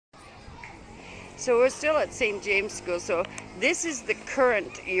So we're still at St. James School. So this is the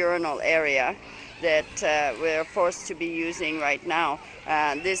current urinal area that we're forced to be using right now.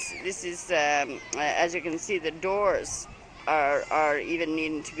 This is, as you can see, the doors are even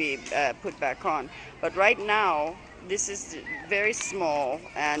needing to be put back on. But right now, this is very small,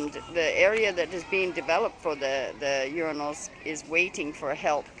 and the area that is being developed for the urinals is waiting for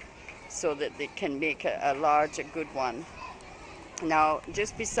help so that they can make a large, a good one. Now,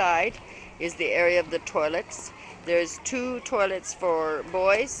 just beside is the area of the toilets. There's 2 toilets for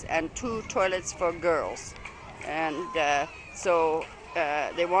boys and 2 toilets for girls. And so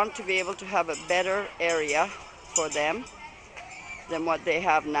they want to be able to have a better area for them than what they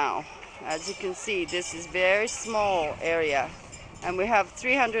have now. As you can see, this is very small area, and we have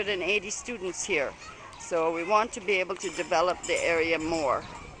 380 students here. So we want to be able to develop the area more.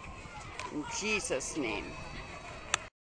 In Jesus' name.